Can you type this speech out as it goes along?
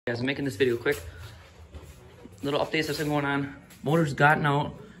Guys, I'm making this video quick. Little updates that's been going on. Motor's gotten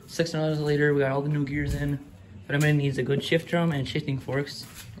out. 6 hours later, we got all the new gears in. If anybody needs a good shift drum and shifting forks,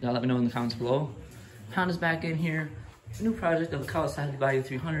 you gotta let me know in the comments below. Honda's back in here. New project of the Kawasaki Vario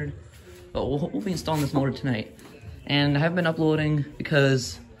 300. But we'll be installing this motor tonight. And I have been uploading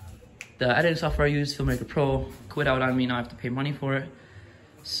because the editing software I use, Filmmaker Pro, quit out on me. Now I have to pay money for it.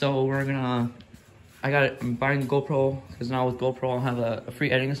 So I'm buying GoPro because now with GoPro I'll have a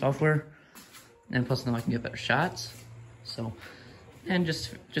free editing software, and plus now I can get better shots. So, and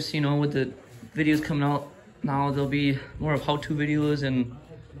just so you know, with the videos coming out now, there'll be more of how-to videos and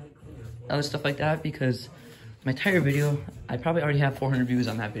other stuff like that, because my tire video, I probably already have 400 views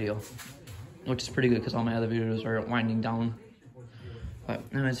on that video, which is pretty good because all my other videos are winding down. But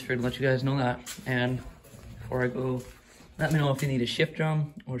anyways, figured to let you guys know that. And before I go, let me know if you need a shift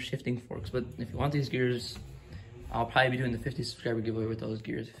drum or shifting forks. But if you want these gears, I'll probably be doing the 50 subscriber giveaway with those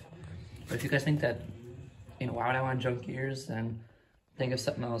gears. But if you guys think that, why would I want junk gears, then think of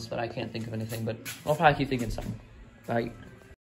something else, but I can't think of anything. But I'll probably keep thinking something. Bye.